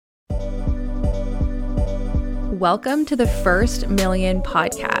Welcome to the First Million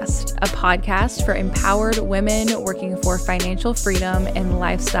Podcast, a podcast for empowered women working for financial freedom and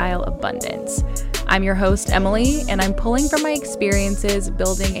lifestyle abundance. I'm your host, Emily, and I'm pulling from my experiences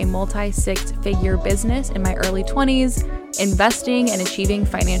building a multi-six-figure business in my early 20s, investing and achieving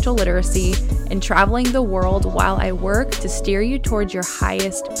financial literacy, and traveling the world while I work to steer you towards your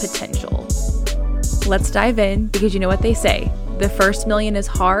highest potential. Let's dive in, because you know what they say. The first million is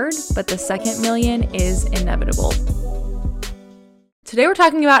hard, but the second million is inevitable. Today we're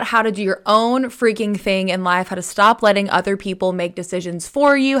talking about how to do your own freaking thing in life, how to stop letting other people make decisions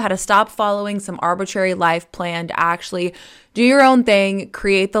for you, how to stop following some arbitrary life plan to actually do your own thing,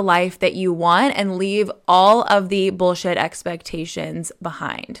 create the life that you want, and leave all of the bullshit expectations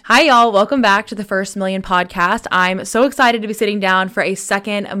behind. Hi, y'all. Welcome back to the First Million Podcast. I'm so excited to be sitting down for a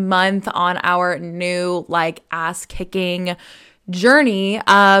second month on our new, ass-kicking journey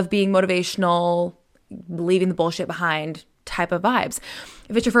of being motivational, leaving the bullshit behind type of vibes.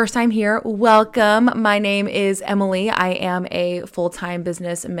 If it's your first time here, welcome. My name is Emily. I am a full-time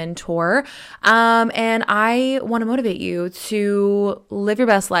business mentor, and I want to motivate you to live your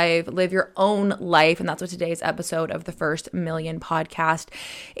best life, live your own life, and that's what today's episode of the First Million Podcast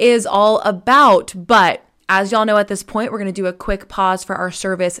is all about. But as y'all know at this point, we're going to do a quick pause for our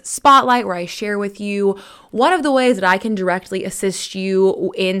service spotlight where I share with you one of the ways that I can directly assist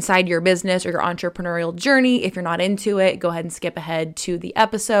you inside your business or your entrepreneurial journey. If you're not into it, go ahead and skip ahead to the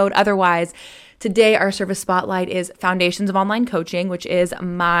episode. Otherwise, today our service spotlight is Foundations of Online Coaching, which is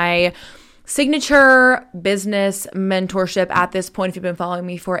my signature business mentorship at this point. If you've been following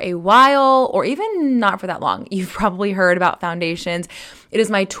me for a while, or even not for that long, you've probably heard about Foundations. It is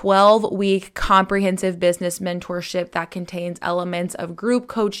my 12-week comprehensive business mentorship that contains elements of group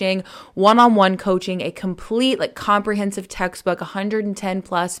coaching, one-on-one coaching, a complete comprehensive textbook, 110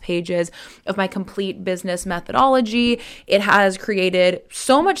 plus pages of my complete business methodology. It has created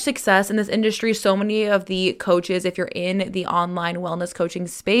so much success in this industry. So many of the coaches, if you're in the online wellness coaching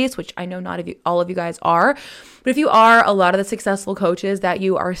space, which I know not all of you guys are, but if you are, a lot of the successful coaches that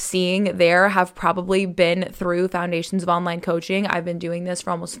you are seeing there have probably been through Foundations of Online Coaching. I've been doing this for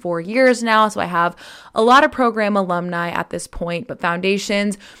almost 4 years now, so I have a lot of program alumni at this point, but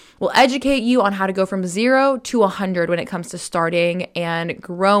Foundations will educate you on how to go from 0 to 100 when it comes to starting and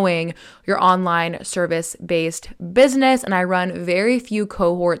growing your online service-based business, and I run very few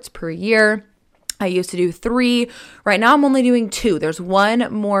cohorts per year. I used to do 3. Right now, I'm only doing 2. There's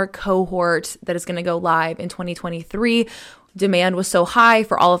one more cohort that is going to go live in 2023. Demand was so high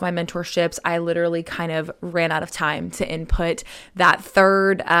for all of my mentorships, I literally kind of ran out of time to input that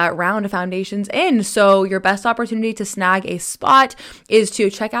third round of Foundations in. So your best opportunity to snag a spot is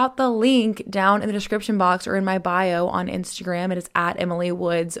to check out the link down in the description box or in my bio on Instagram. It is at Emily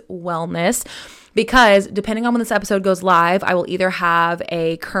Woods Wellness. Because depending on when this episode goes live, I will either have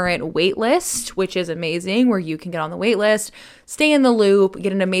a current wait list, which is amazing, where you can get on the wait list, stay in the loop,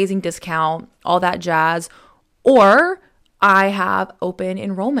 get an amazing discount, all that jazz, or I have open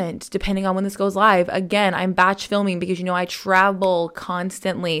enrollment depending on when this goes live. Again, I'm batch filming because I travel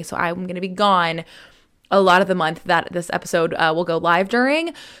constantly, so I'm going to be gone a lot of the month that this episode will go live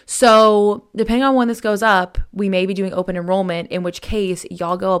during. So depending on when this goes up, we may be doing open enrollment, in which case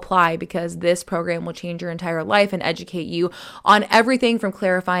y'all go apply, because this program will change your entire life and educate you on everything from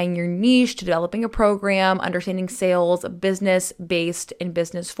clarifying your niche to developing a program, understanding sales, business-based and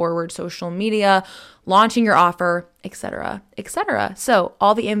business-forward social media, launching your offer, etc., etc. So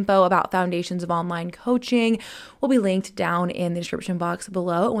all the info about Foundations of Online Coaching will be linked down in the description box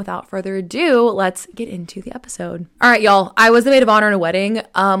below. And without further ado, let's get into the episode. All right, y'all. I was the maid of honor in a wedding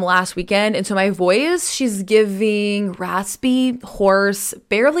last weekend, and so my voice, she's giving raspy, hoarse,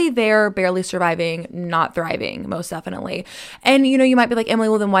 barely there, barely surviving, not thriving, most definitely. And you might be like, Emily,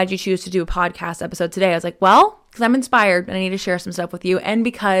 well then why did you choose to do a podcast episode today? I was like, well, because I'm inspired and I need to share some stuff with you, and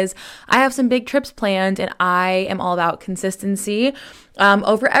because I have some big trips planned and I am all about consistency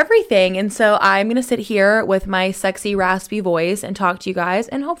over everything. And so I'm going to sit here with my sexy, raspy voice and talk to you guys,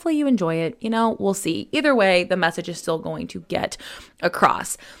 and hopefully you enjoy it. We'll see. Either way, the message is still going to get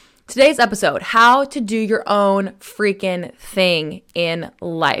across. Today's episode, how to do your own freaking thing in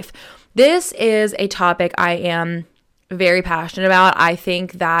life. This is a topic I am very passionate about. I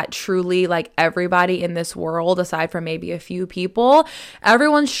think that truly, everybody in this world, aside from maybe a few people,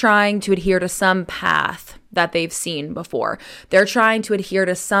 everyone's trying to adhere to some path that they've seen before. They're trying to adhere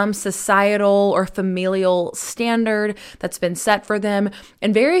to some societal or familial standard that's been set for them.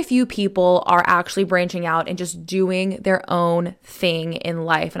 And very few people are actually branching out and just doing their own thing in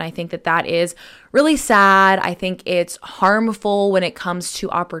life. And I think that that is really sad. I think it's harmful when it comes to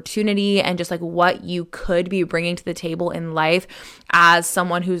opportunity and just like what you could be bringing to the table in life as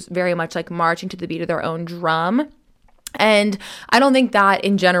someone who's very much like marching to the beat of their own drum. And I don't think that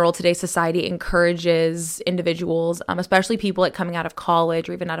in general today's society encourages individuals, especially people like coming out of college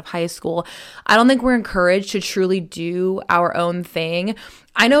or even out of high school. I don't think we're encouraged to truly do our own thing.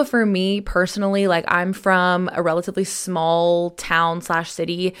 I know for me personally, like I'm from a relatively small town /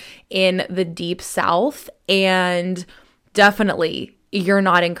 city in the deep South, and definitely you're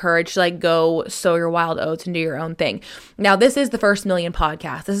not encouraged to like go sow your wild oats and do your own thing. Now, this is the First Million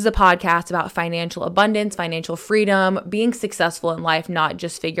podcast. This is a podcast about financial abundance, financial freedom, being successful in life, not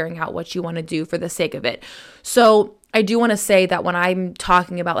just figuring out what you want to do for the sake of it. So I do want to say that when I'm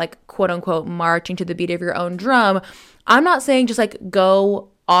talking about like quote unquote marching to the beat of your own drum, I'm not saying just like go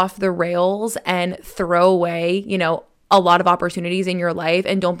off the rails and throw away, a lot of opportunities in your life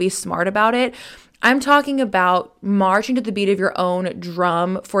and don't be smart about it. I'm talking about marching to the beat of your own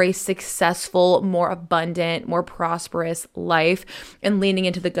drum for a successful, more abundant, more prosperous life and leaning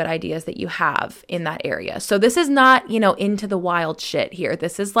into the good ideas that you have in that area. So this is not, into the wild shit here.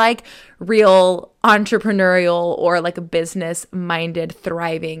 This is like real entrepreneurial or like business-minded,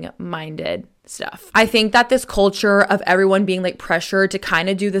 thriving-minded stuff. I think that this culture of everyone being like pressured to kind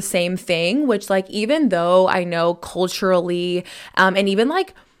of do the same thing, which like even though I know culturally and even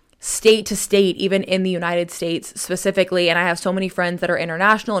like state to state, even in the United States specifically. And I have so many friends that are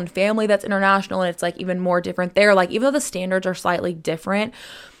international and family that's international. And it's like even more different there. Like even though the standards are slightly different,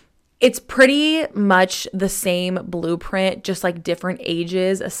 it's pretty much the same blueprint, just like different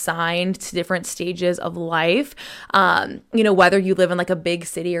ages assigned to different stages of life. Whether you live in like a big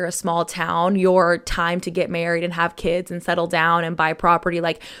city or a small town, your time to get married and have kids and settle down and buy property,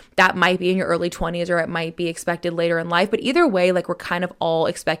 like that might be in your early 20s or it might be expected later in life. But either way, like we're kind of all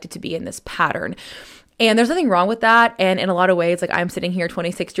expected to be in this pattern. And there's nothing wrong with that. And in a lot of ways, like I'm sitting here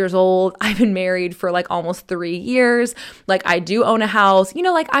 26 years old. I've been married for like almost 3 years. Like I do own a house.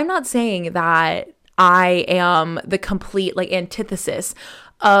 Like I'm not saying that I am the complete like antithesis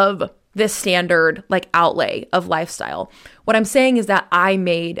of this standard like outlay of lifestyle. What I'm saying is that I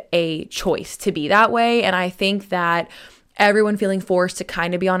made a choice to be that way. And I think that everyone feeling forced to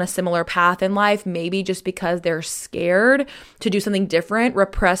kind of be on a similar path in life, maybe just because they're scared to do something different,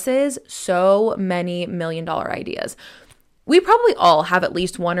 represses so many $1 million ideas. We probably all have at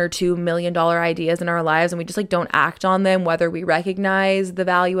least $1 or $2 million ideas in our lives, and we just like don't act on them, whether we recognize the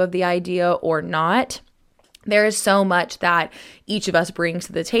value of the idea or not. There is so much that each of us brings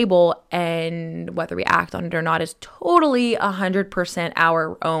to the table, and whether we act on it or not is totally 100%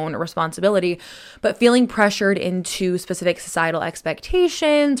 our own responsibility. But feeling pressured into specific societal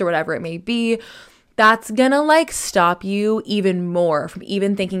expectations or whatever it may be, that's gonna like stop you even more from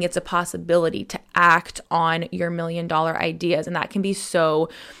even thinking it's a possibility to act on your $1 million ideas. And that can be so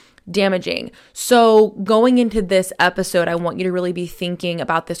damaging. So going into this episode, I want you to really be thinking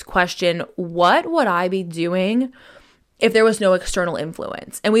about this question: what would I be doing if there was no external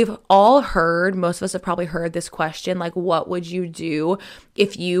influence? And we've all heard, most of us have probably heard this question, like, what would you do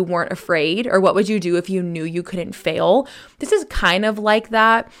if you weren't afraid? Or what would you do if you knew you couldn't fail? This is kind of like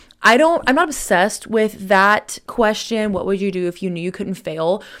that. I'm not obsessed with that question. What would you do if you knew you couldn't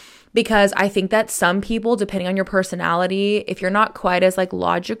fail? Because I think that some people, depending on your personality, if you're not quite as like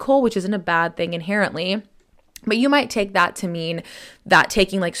logical, which isn't a bad thing inherently, but you might take that to mean that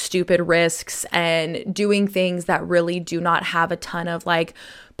taking like stupid risks and doing things that really do not have a ton of like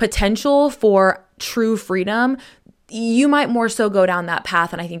potential for true freedom, you might more so go down that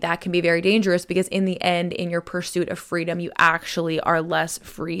path. And I think that can be very dangerous, because in the end, in your pursuit of freedom, you actually are less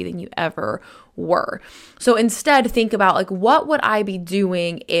free than you ever were. So instead, think about like, what would I be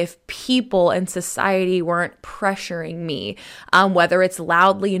doing if people and society weren't pressuring me, whether it's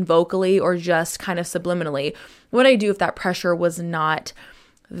loudly and vocally or just kind of subliminally? What would I do if that pressure was not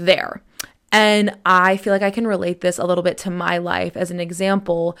there? And I feel like I can relate this a little bit to my life. As an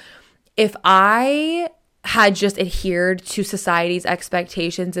example, if I had just adhered to society's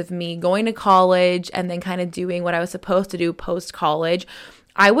expectations of me going to college and then kind of doing what I was supposed to do post-college,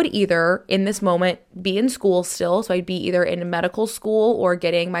 I would either in this moment be in school still. So I'd be either in medical school or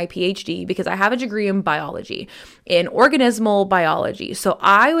getting my PhD, because I have a degree in biology, in organismal biology. So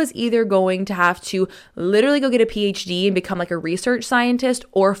I was either going to have to literally go get a PhD and become like a research scientist,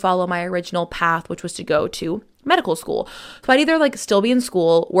 or follow my original path, which was to go to medical school. So I'd either like still be in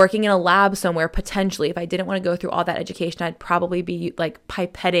school, working in a lab somewhere potentially. If I didn't want to go through all that education, I'd probably be like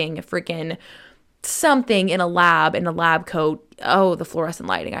pipetting freaking something in a lab coat. Oh, the fluorescent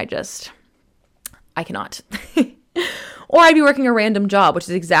lighting. I cannot. Or I'd be working a random job, which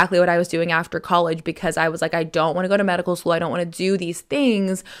is exactly what I was doing after college, because I was like, I don't want to go to medical school. I don't want to do these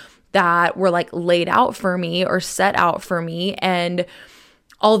things that were like laid out for me or set out for me. And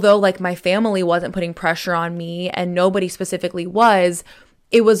although like my family wasn't putting pressure on me and nobody specifically was,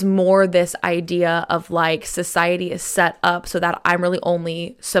 it was more this idea of like society is set up so that I'm really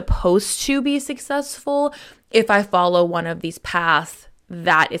only supposed to be successful if I follow one of these paths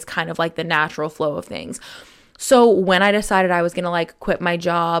that is kind of like the natural flow of things. So when I decided I was going to like quit my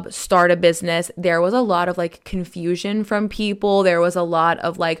job, start a business, there was a lot of like confusion from people. There was a lot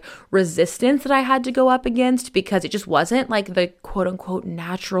of like resistance that I had to go up against because it just wasn't like the quote unquote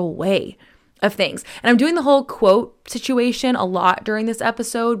natural way of things. And I'm doing the whole quote situation a lot during this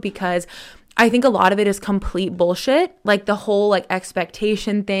episode because I think a lot of it is complete bullshit. Like the whole like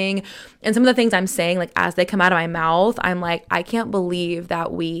expectation thing and some of the things I'm saying, like as they come out of my mouth, I'm like, I can't believe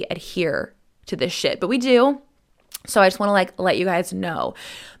that we adhere to this shit, but we do. So I just want to like let you guys know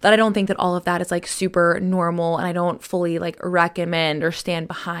that I don't think that all of that is like super normal, and I don't fully like recommend or stand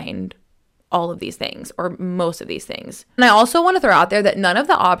behind all of these things or most of these things. And I also want to throw out there that none of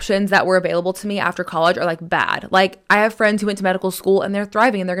the options that were available to me after college are like bad. Like I have friends who went to medical school and they're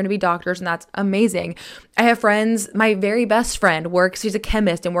thriving and they're going to be doctors, and that's amazing. I have friends, my very best friend she's a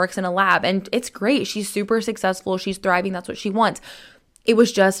chemist and works in a lab, and it's great. She's super successful. She's thriving. That's what she wants. It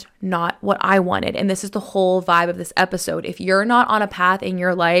was just not what I wanted. And this is the whole vibe of this episode. If you're not on a path in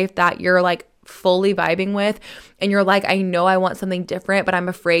your life that you're like fully vibing with, and you're like, I know I want something different, but I'm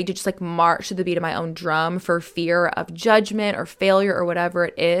afraid to just like march to the beat of my own drum for fear of judgment or failure or whatever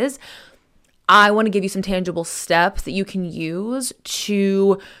it is, I want to give you some tangible steps that you can use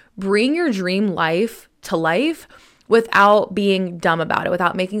to bring your dream life to life without being dumb about it,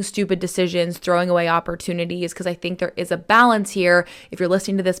 without making stupid decisions, throwing away opportunities, because I think there is a balance here. If you're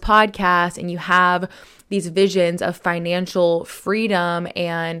listening to this podcast and you have these visions of financial freedom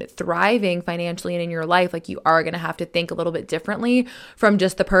and thriving financially and in your life, like you are going to have to think a little bit differently from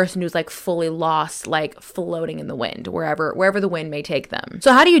just the person who's like fully lost, like floating in the wind, wherever the wind may take them.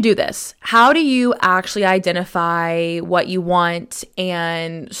 So how do you do this? How do you actually identify what you want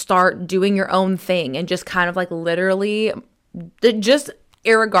and start doing your own thing and just kind of like literally just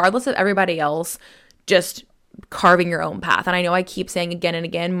irregardless of everybody else, just carving your own path? And I know I keep saying again and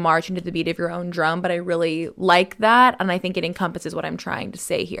again, marching to the beat of your own drum, but I really like that. And I think it encompasses what I'm trying to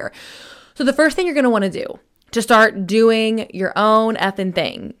say here. So the first thing you're going to want to do to start doing your own effing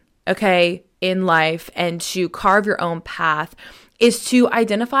thing, okay, in life and to carve your own path is to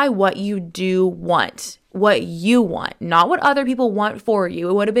identify what you do want, what you want, not what other people want for you.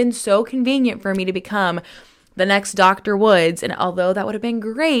 It would have been so convenient for me to become the next Dr. Woods. And although that would have been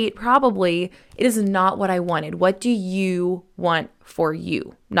great, probably it is not what I wanted. What do you want for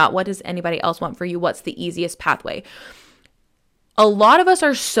you? Not what does anybody else want for you? What's the easiest pathway? A lot of us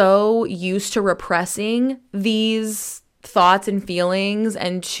are so used to repressing these thoughts and feelings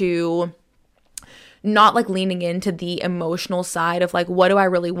and to not like leaning into the emotional side of like, what do I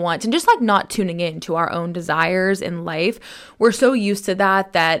really want? And just like not tuning in to our own desires in life. We're so used to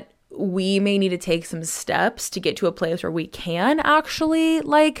that we may need to take some steps to get to a place where we can actually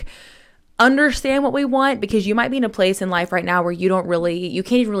like understand what we want, because you might be in a place in life right now where you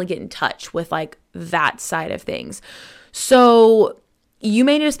can't even really get in touch with like that side of things. So you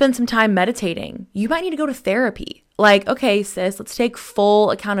may need to spend some time meditating. You might need to go to therapy. Like, okay, sis, let's take full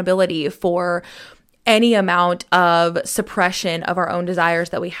accountability for any amount of suppression of our own desires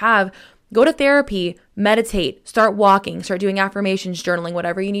that we have. Go to therapy, meditate, start walking, start doing affirmations, journaling,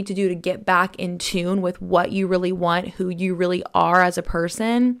 whatever you need to do to get back in tune with what you really want, who you really are as a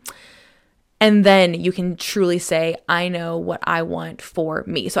person. And then you can truly say, I know what I want for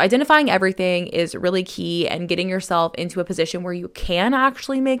me. So identifying everything is really key, and getting yourself into a position where you can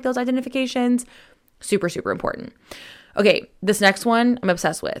actually make those identifications, super, super important. Okay, this next one I'm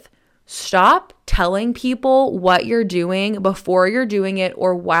obsessed with. Stop telling people what you're doing before you're doing it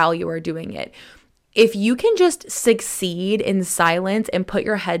or while you are doing it. If you can just succeed in silence and put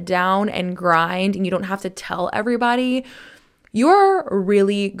your head down and grind, and you don't have to tell everybody, you're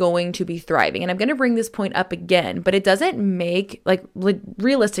really going to be thriving. And I'm going to bring this point up again, but it doesn't make, like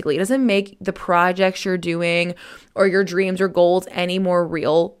realistically, it doesn't make the projects you're doing or your dreams or goals any more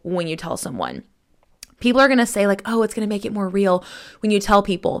real when you tell someone. People are going to say like, oh, it's going to make it more real when you tell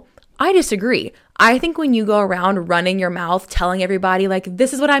people. I disagree. I think when you go around running your mouth, telling everybody like,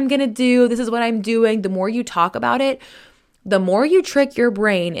 this is what I'm going to do, this is what I'm doing, the more you talk about it, the more you trick your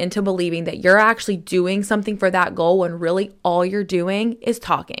brain into believing that you're actually doing something for that goal when really all you're doing is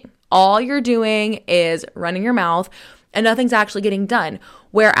talking. All you're doing is running your mouth and nothing's actually getting done.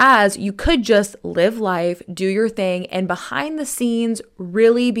 Whereas you could just live life, do your thing, and behind the scenes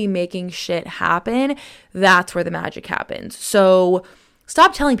really be making shit happen. That's where the magic happens. So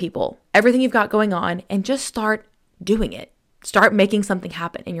stop telling people everything you've got going on and just start doing it. Start making something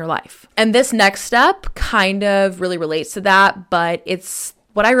happen in your life. And this next step kind of really relates to that, but it's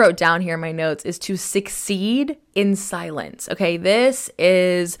what I wrote down here in my notes is to succeed in silence. Okay, this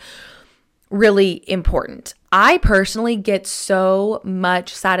is really important. I personally get so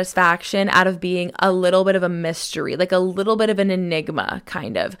much satisfaction out of being a little bit of a mystery, like a little bit of an enigma,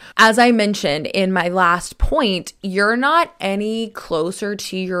 kind of. As I mentioned in my last point, you're not any closer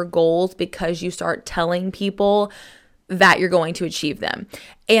to your goals because you start telling people that you're going to achieve them.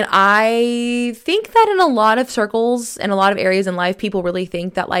 And I think that in a lot of circles and a lot of areas in life, people really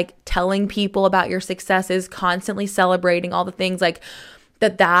think that like telling people about your successes, constantly celebrating all the things like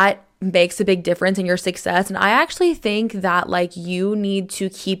that makes a big difference in your success. And I actually think that like you need to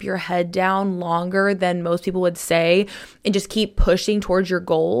keep your head down longer than most people would say and just keep pushing towards your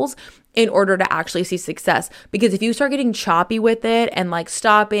goals in order to actually see success. Because if you start getting choppy with it and like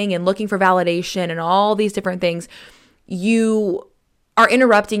stopping and looking for validation and all these different things, you are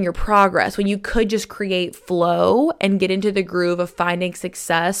interrupting your progress when you could just create flow and get into the groove of finding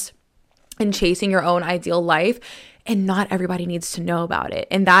success and chasing your own ideal life. And not everybody needs to know about it.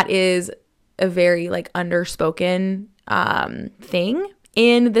 And that is a very like underspoken thing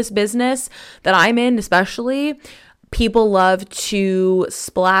in this business that I'm in, especially. People love to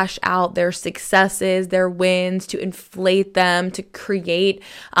splash out their successes, their wins, to inflate them, to create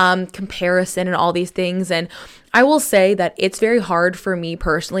comparison and all these things. And I will say that it's very hard for me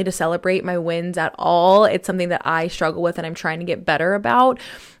personally to celebrate my wins at all. It's something that I struggle with and I'm trying to get better about.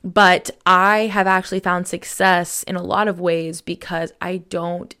 But I have actually found success in a lot of ways because I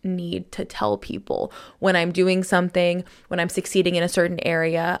don't need to tell people when I'm doing something, when I'm succeeding in a certain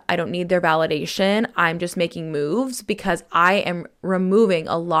area. I don't need their validation. I'm just making moves because I am removing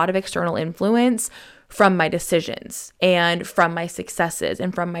a lot of external influence from my decisions and from my successes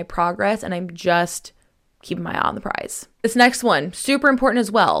and from my progress. And I'm just keeping my eye on the prize. This next one, super important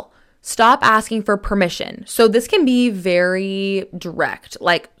as well. Stop asking for permission. So this can be very direct.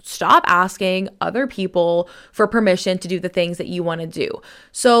 Like, stop asking other people for permission to do the things that you want to do.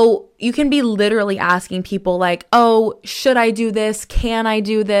 So you can be literally asking people like, oh, should I do this? Can I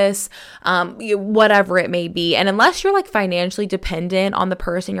do this? Whatever it may be. And unless you're like financially dependent on the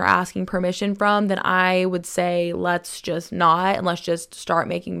person you're asking permission from, then I would say let's just not, and let's just start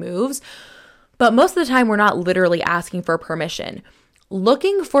making moves. But most of the time, we're not literally asking for permission.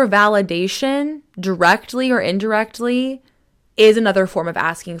 Looking for validation directly or indirectly is another form of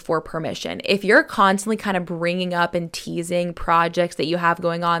asking for permission. If you're constantly kind of bringing up and teasing projects that you have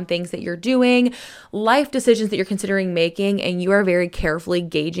going on, things that you're doing, life decisions that you're considering making, and you are very carefully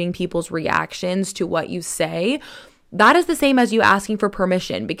gauging people's reactions to what you say, that is the same as you asking for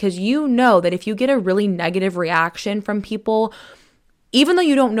permission, because you know that if you get a really negative reaction from people, even though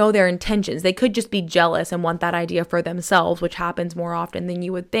you don't know their intentions, they could just be jealous and want that idea for themselves, which happens more often than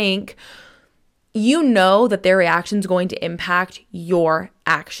you would think. You know that their reaction is going to impact your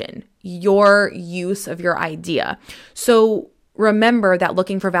action, your use of your idea. So remember that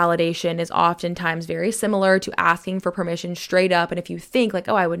looking for validation is oftentimes very similar to asking for permission straight up. And if you think like,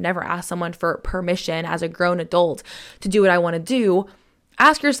 oh, I would never ask someone for permission as a grown adult to do what I want to do,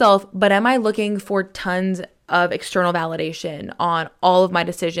 ask yourself, but am I looking for tons of external validation on all of my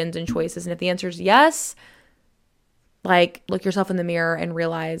decisions and choices? And if the answer is yes, like look yourself in the mirror and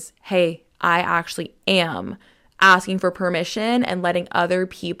realize, hey, I actually am asking for permission and letting other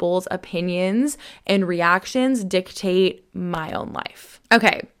people's opinions and reactions dictate my own life.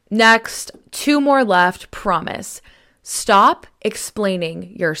 Okay, next, 2 more left, promise. Stop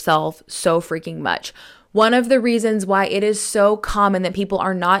explaining yourself so freaking much. One of the reasons why it is so common that people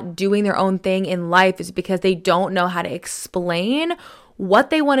are not doing their own thing in life is because they don't know how to explain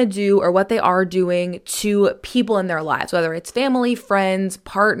what they want to do or what they are doing to people in their lives, whether it's family, friends,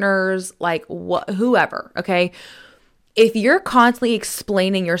 partners, like whoever, okay? If you're constantly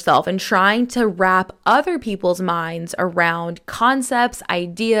explaining yourself and trying to wrap other people's minds around concepts,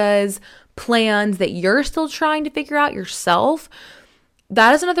 ideas, plans that you're still trying to figure out yourself,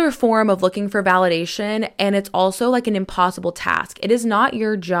 that is another form of looking for validation, and it's also like an impossible task. It is not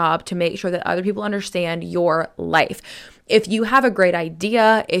your job to make sure that other people understand your life. If you have a great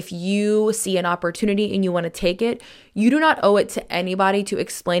idea, if you see an opportunity and you want to take it, you do not owe it to anybody to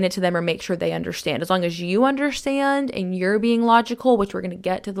explain it to them or make sure they understand. As long as you understand and you're being logical, which we're going to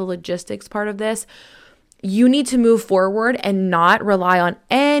get to the logistics part of this, you need to move forward and not rely on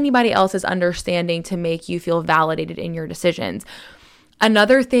anybody else's understanding to make you feel validated in your decisions.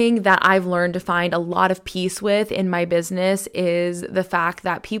 Another thing that I've learned to find a lot of peace with in my business is the fact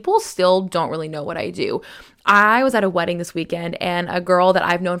that people still don't really know what I do. I was at a wedding this weekend, and a girl that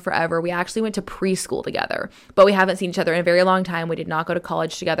I've known forever, we actually went to preschool together, but we haven't seen each other in a very long time. We did not go to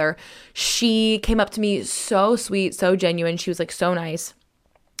college together. She came up to me so sweet, so genuine. She was like so nice.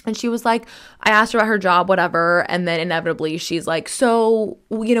 And she was like, I asked her about her job, whatever. And then inevitably she's like, so,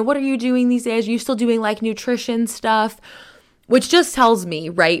 what are you doing these days? Are you still doing like nutrition stuff? Which just tells me,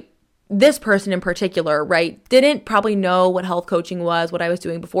 right, this person in particular, right, didn't probably know what health coaching was, what I was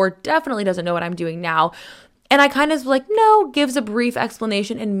doing before, definitely doesn't know what I'm doing now. And I kind of was like, no, gives a brief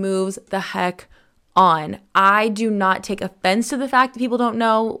explanation and moves the heck on. I do not take offense to the fact that people don't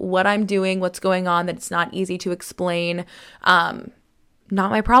know what I'm doing, what's going on, that it's not easy to explain. Not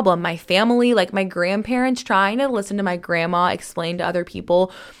my problem. My family, like my grandparents, trying to listen to my grandma explain to other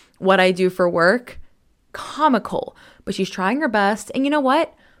people what I do for work, comical. But she's trying her best. And you know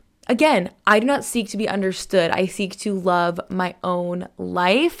what? Again, I do not seek to be understood. I seek to love my own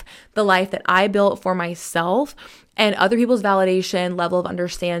life, the life that I built for myself, and other people's validation, level of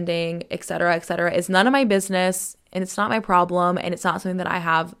understanding, et cetera, is none of my business, and it's not my problem, and it's not something that I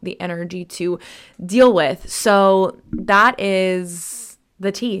have the energy to deal with. So that is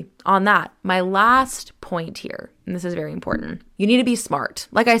the tea on that. My last point here, and this is very important. You need to be smart.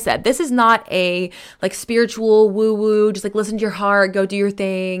 Like I said, this is not a like spiritual woo-woo, just like listen to your heart, go do your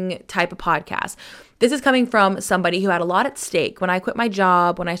thing type of podcast. This is coming from somebody who had a lot at stake. When I quit my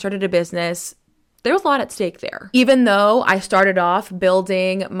job, when I started a business, there was a lot at stake there. Even though I started off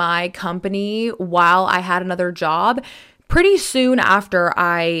building my company while I had another job, pretty soon after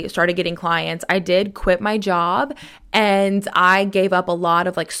I started getting clients, I did quit my job and I gave up a lot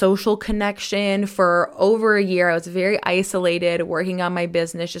of like social connection for over a year. I was very isolated, working on my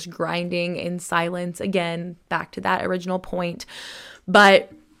business, just grinding in silence. Again, back to that original point.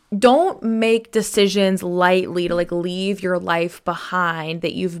 But don't make decisions lightly to like leave your life behind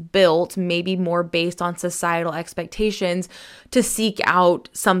that you've built, maybe more based on societal expectations, to seek out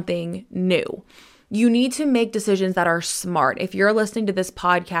something new. You need to make decisions that are smart. If you're listening to this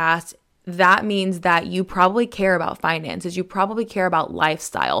podcast, that means that you probably care about finances. You probably care about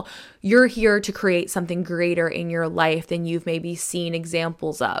lifestyle. You're here to create something greater in your life than you've maybe seen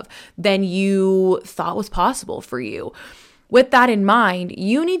examples of, than you thought was possible for you. With that in mind,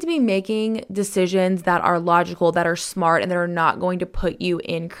 you need to be making decisions that are logical, that are smart, and that are not going to put you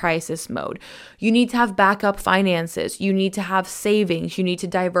in crisis mode. You need to have backup finances. You need to have savings. You need to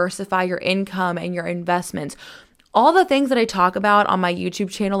diversify your income and your investments. All the things that I talk about on my YouTube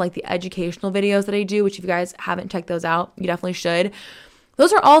channel, like the educational videos that I do, which if you guys haven't checked those out, you definitely should.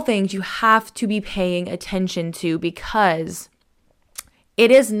 Those are all things you have to be paying attention to, because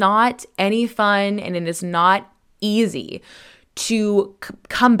it is not any fun and it is not easy to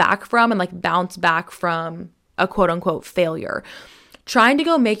come back from and like bounce back from a quote unquote failure. Trying to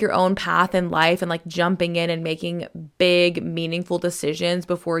go make your own path in life and like jumping in and making big, meaningful decisions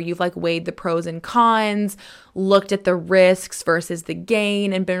before you've like weighed the pros and cons, looked at the risks versus the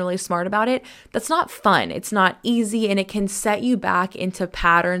gain, and been really smart about it, that's not fun. It's not easy, and it can set you back into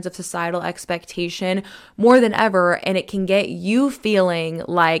patterns of societal expectation more than ever. And it can get you feeling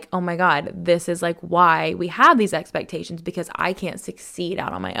like, oh my God, this is like why we have these expectations, because I can't succeed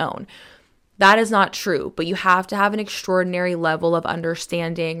out on my own. That is not true, but you have to have an extraordinary level of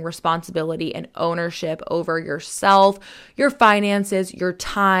understanding, responsibility, and ownership over yourself, your finances, your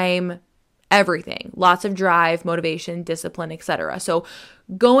time, everything. Lots of drive, motivation, discipline, etc. So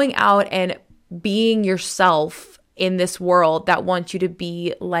going out and being yourself in this world that wants you to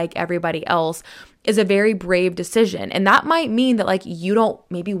be like everybody else is a very brave decision. And that might mean that like you don't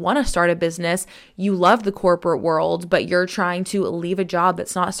maybe want to start a business, you love the corporate world, but you're trying to leave a job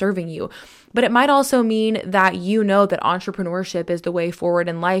that's not serving you. But it might also mean that you know that entrepreneurship is the way forward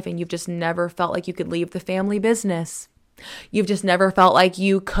in life, and you've just never felt like you could leave the family business. You've just never felt like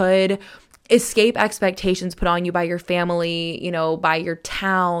you could escape expectations put on you by your family, by your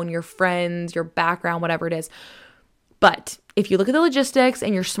town, your friends, your background, whatever it is. But if you look at the logistics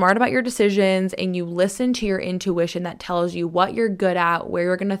and you're smart about your decisions and you listen to your intuition that tells you what you're good at, where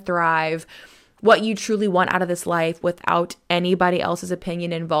you're going to thrive, what you truly want out of this life without anybody else's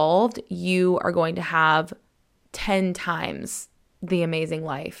opinion involved, you are going to have 10 times the amazing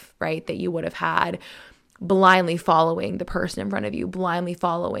life, right, that you would have had blindly following the person in front of you, blindly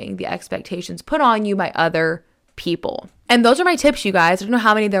following the expectations put on you by other people. And those are my tips, you guys. I don't know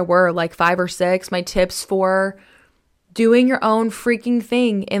how many there were, like 5 or 6. My tips for doing your own freaking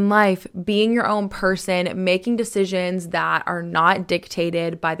thing in life, being your own person, making decisions that are not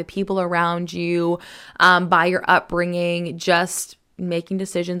dictated by the people around you, by your upbringing, just making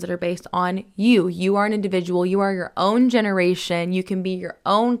decisions that are based on you. You are an individual. You are your own generation. You can be your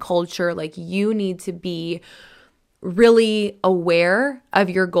own culture. Like, you need to be really aware of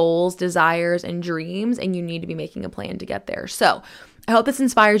your goals, desires, and dreams, and you need to be making a plan to get there. So I hope this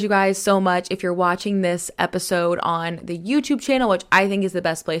inspires you guys so much. If you're watching this episode on the YouTube channel, which I think is the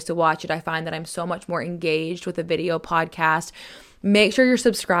best place to watch it, I find that I'm so much more engaged with a video podcast. Make sure you're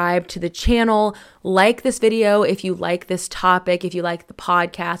subscribed to the channel. Like this video if you like this topic. If you like the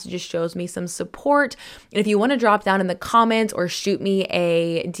podcast, it just shows me some support. And if you want to drop down in the comments or shoot me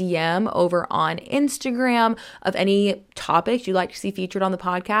a DM over on Instagram of any topics you'd like to see featured on the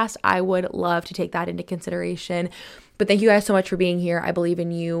podcast, I would love to take that into consideration. But thank you guys so much for being here. I believe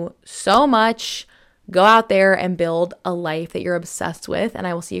in you so much. Go out there and build a life that you're obsessed with. And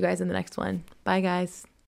I will see you guys in the next one. Bye, guys.